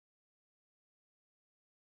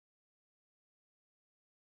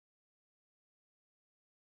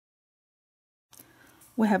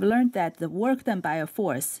We have learned that the work done by a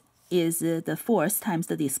force is the force times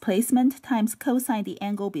the displacement times cosine the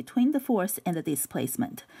angle between the force and the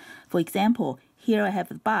displacement. For example, here I have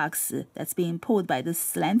a box that's being pulled by the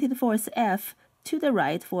slanted force F to the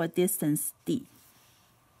right for a distance d.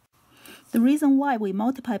 The reason why we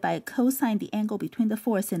multiply by cosine the angle between the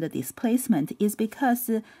force and the displacement is because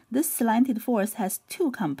this slanted force has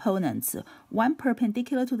two components, one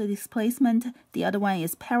perpendicular to the displacement, the other one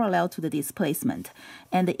is parallel to the displacement,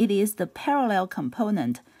 and it is the parallel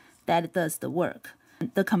component that does the work.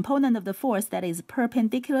 The component of the force that is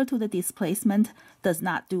perpendicular to the displacement does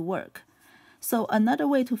not do work. So another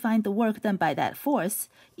way to find the work done by that force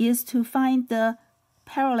is to find the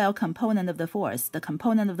parallel component of the force, the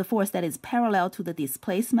component of the force that is parallel to the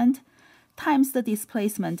displacement, times the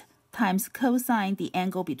displacement times cosine the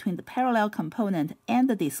angle between the parallel component and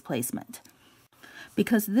the displacement.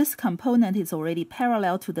 Because this component is already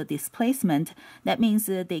parallel to the displacement, that means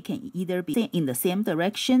they can either be in the same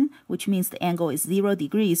direction, which means the angle is 0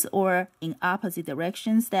 degrees, or in opposite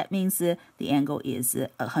directions, that means the angle is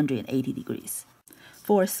 180 degrees.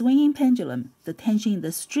 For a swinging pendulum, the tension in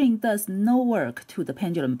the string does no work to the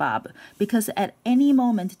pendulum bob because at any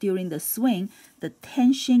moment during the swing, the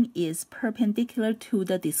tension is perpendicular to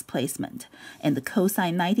the displacement, and the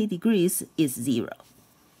cosine 90 degrees is 0.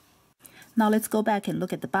 Now let's go back and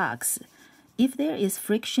look at the box. If there is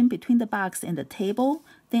friction between the box and the table,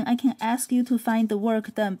 then I can ask you to find the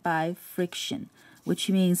work done by friction, which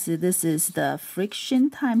means this is the friction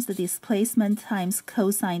times the displacement times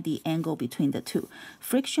cosine the angle between the two.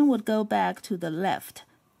 Friction would go back to the left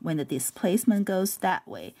when the displacement goes that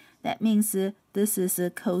way. That means this is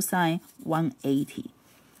cosine 180.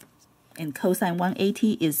 And cosine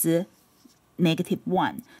 180 is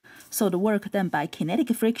 -1. So the work done by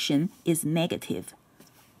kinetic friction is negative.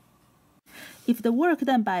 If the work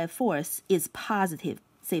done by a force is positive,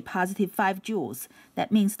 say positive 5 joules,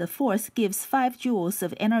 that means the force gives 5 joules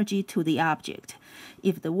of energy to the object.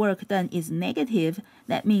 If the work done is negative,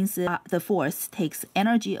 that means the force takes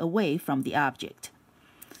energy away from the object.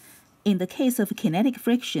 In the case of kinetic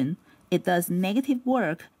friction, it does negative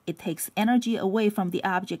work, it takes energy away from the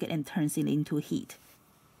object and turns it into heat.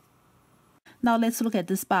 Now let's look at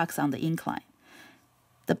this box on the incline.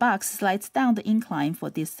 The box slides down the incline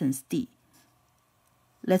for distance d.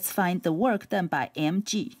 Let's find the work done by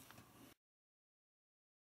mg.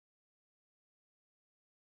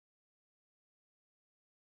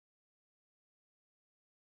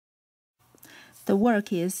 The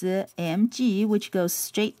work is mg, which goes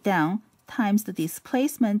straight down, times the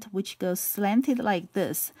displacement, which goes slanted like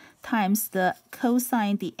this, times the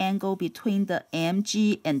cosine the angle between the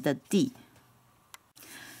mg and the d.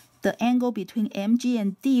 The angle between mg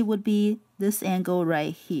and d would be this angle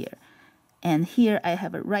right here. And here I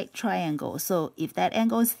have a right triangle. So if that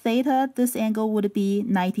angle is theta, this angle would be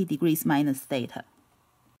 90 degrees minus theta.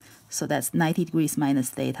 So that's 90 degrees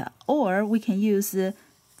minus theta. Or we can use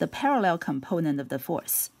the parallel component of the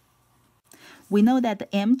force. We know that the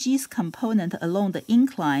mg's component along the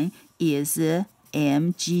incline is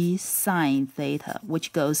mg sine theta,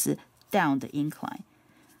 which goes down the incline.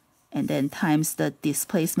 And then times the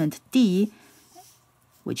displacement d,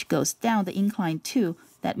 which goes down the incline too.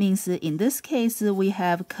 That means in this case, we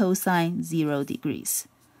have cosine 0 degrees.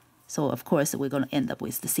 So of course, we're going to end up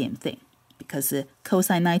with the same thing because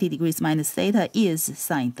cosine 90 degrees minus theta is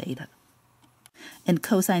sine theta. And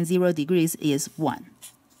cosine 0 degrees is 1.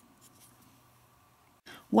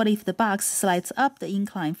 What if the box slides up the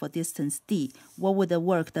incline for distance d? What would the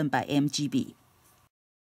work done by mg be?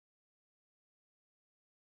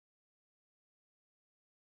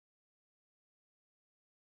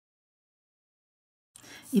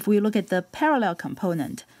 If we look at the parallel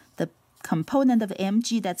component, the component of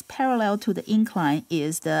mg that's parallel to the incline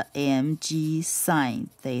is the mg sine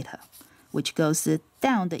theta, which goes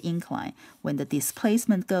down the incline when the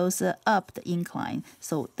displacement goes up the incline.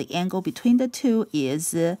 So the angle between the two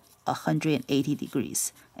is 180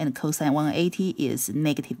 degrees, and cosine 180 is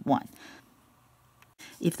 -1.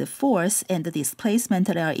 If the force and the displacement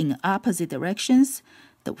are in opposite directions,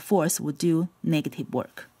 the force would do negative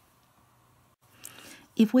work.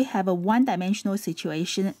 If we have a one-dimensional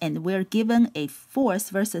situation and we're given a force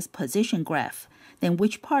versus position graph, then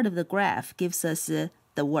which part of the graph gives us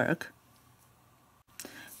the work?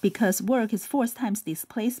 Because work is force times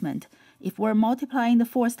displacement, if we're multiplying the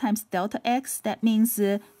force times delta x, that means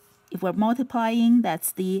if we're multiplying,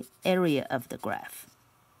 that's the area of the graph.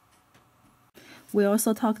 We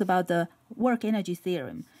also talked about the work-energy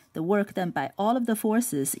theorem. The work done by all of the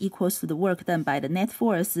forces equals to the work done by the net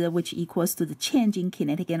force, which equals to the change in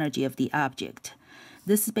kinetic energy of the object.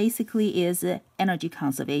 This basically is energy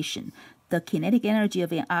conservation. The kinetic energy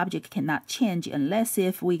of an object cannot change unless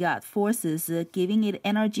if we got forces giving it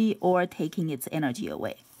energy or taking its energy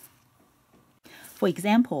away. For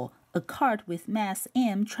example, a cart with mass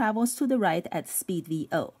m travels to the right at speed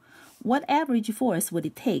v0. What average force would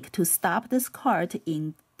it take to stop this cart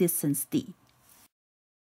in distance d?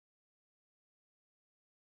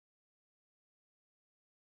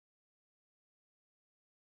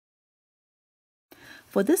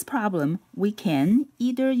 For this problem, we can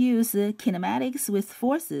either use kinematics with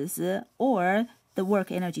forces or the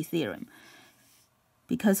work-energy theorem.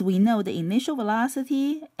 Because we know the initial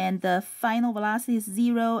velocity and the final velocity is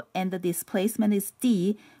 0 and the displacement is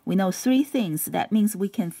d, we know three things. That means we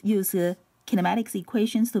can use kinematics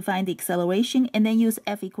equations to find the acceleration and then use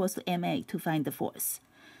F equals to ma to find the force.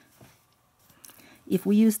 If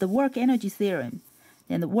we use the work-energy theorem,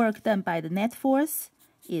 then the work done by the net force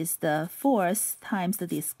is the force times the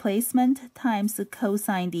displacement times the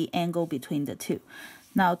cosine the angle between the two.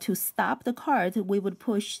 Now to stop the cart, we would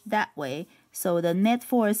push that way. So the net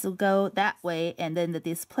force will go that way and then the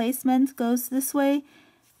displacement goes this way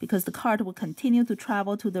because the cart will continue to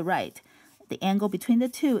travel to the right. The angle between the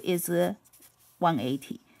two is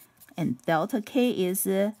 180. And delta K is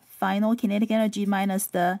final kinetic energy minus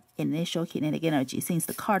the initial kinetic energy. Since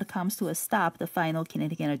the cart comes to a stop, the final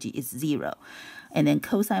kinetic energy is 0. And then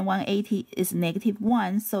cosine 180 is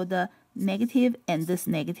 -1, so the negative and this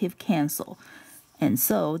negative cancel. And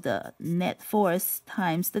so the net force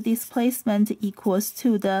times the displacement equals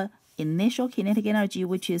to the initial kinetic energy,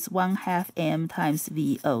 which is 1/2 m times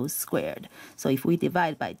VO squared. So if we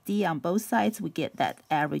divide by d on both sides, we get that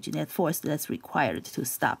average net force that's required to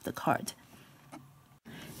stop the cart.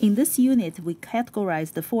 In this unit, we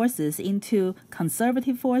categorize the forces into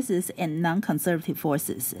conservative forces and non-conservative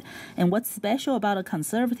forces. And what's special about a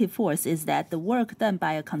conservative force is that the work done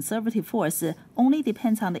by a conservative force only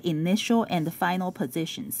depends on the initial and the final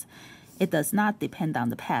positions. It does not depend on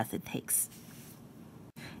the path it takes.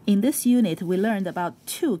 In this unit, we learned about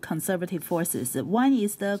two conservative forces. One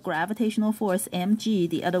is the gravitational force mg,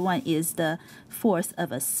 the other one is the force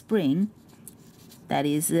of a spring, that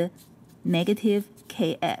is negative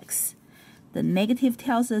kx. The negative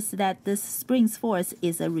tells us that this spring's force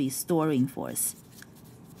is a restoring force.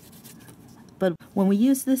 But when we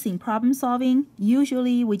use this in problem solving,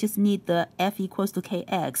 usually we just need the F equals to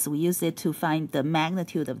kx. We use it to find the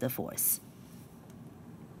magnitude of the force.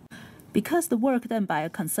 Because the work done by a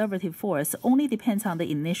conservative force only depends on the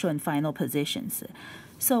initial and final positions,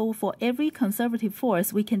 so for every conservative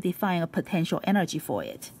force, we can define a potential energy for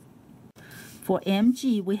it. For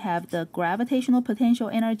mg, we have the gravitational potential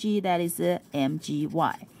energy, that is mgy.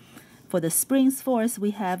 For the spring's force,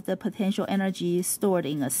 we have the potential energy stored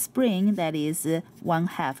in a spring, that is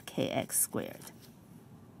 1/2 kx squared.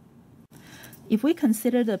 If we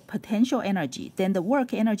consider the potential energy, then the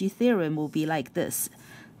work-energy theorem will be like this.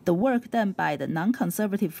 The work done by the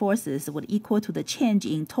non-conservative forces would equal to the change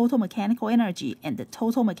in total mechanical energy, and the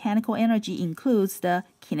total mechanical energy includes the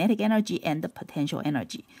kinetic energy and the potential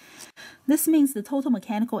energy. This means the total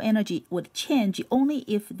mechanical energy would change only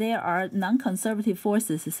if there are non-conservative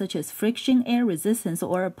forces such as friction, air resistance,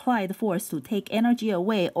 or applied force to take energy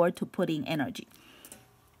away or to put in energy.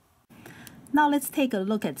 Now let's take a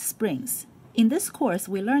look at springs. In this course,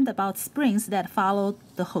 we learned about springs that follow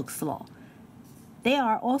the Hooke's law. They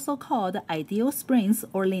are also called ideal springs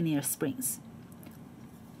or linear springs.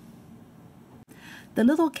 The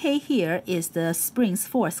little k here is the spring's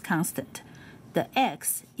force constant. The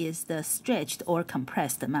x is the stretched or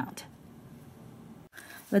compressed amount.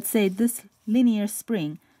 Let's say this linear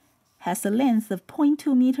spring has a length of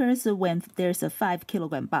 0.2 meters when there's a 5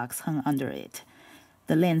 kilogram box hung under it.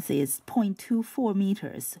 The length is 0.24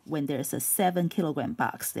 meters when there's a 7 kilogram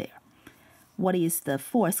box there. What is the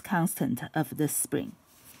force constant of this spring?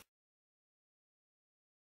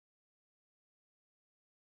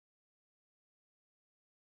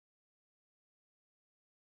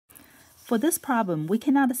 For this problem, we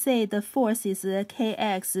cannot say the force is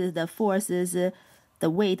kx, the force is the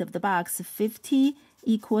weight of the box 50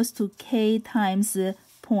 equals to k times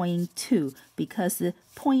 0.2, because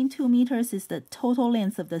 0.2 meters is the total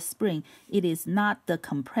length of the spring. It is not the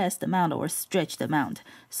compressed amount or stretched amount,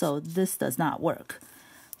 so this does not work.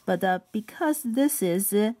 But because this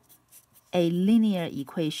is a linear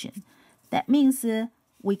equation, that means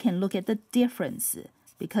we can look at the difference,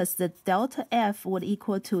 because the delta F would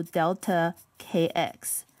equal to delta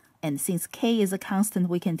Kx. And since K is a constant,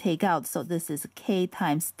 we can take out, so this is K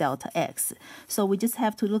times delta X. So we just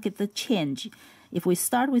have to look at the change. If we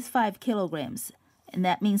start with 5 kilograms, and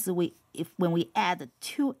that means we when we add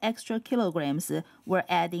 2 extra kilograms, we're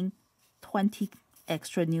adding 20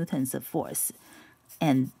 extra newtons of force.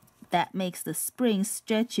 And that makes the spring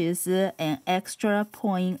stretches an extra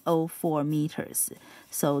 0.04 meters.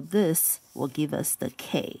 So this will give us the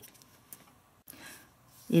K.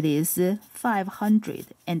 It is 500,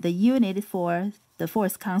 and the unit for the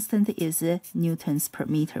force constant is newtons per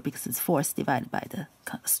meter because it's force divided by the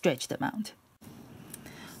stretched amount.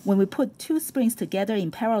 When we put 2 springs together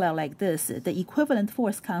in parallel like this, the equivalent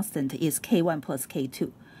force constant is K1 plus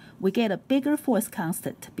K2. We get a bigger force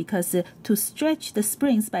constant because to stretch the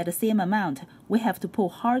springs by the same amount, we have to pull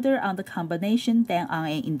harder on the combination than on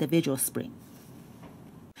an individual spring.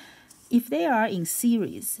 If they are in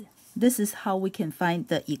series, this is how we can find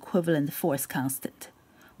the equivalent force constant.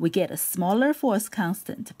 We get a smaller force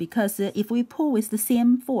constant because if we pull with the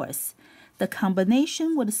same force, the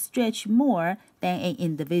combination would stretch more than an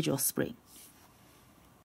individual spring.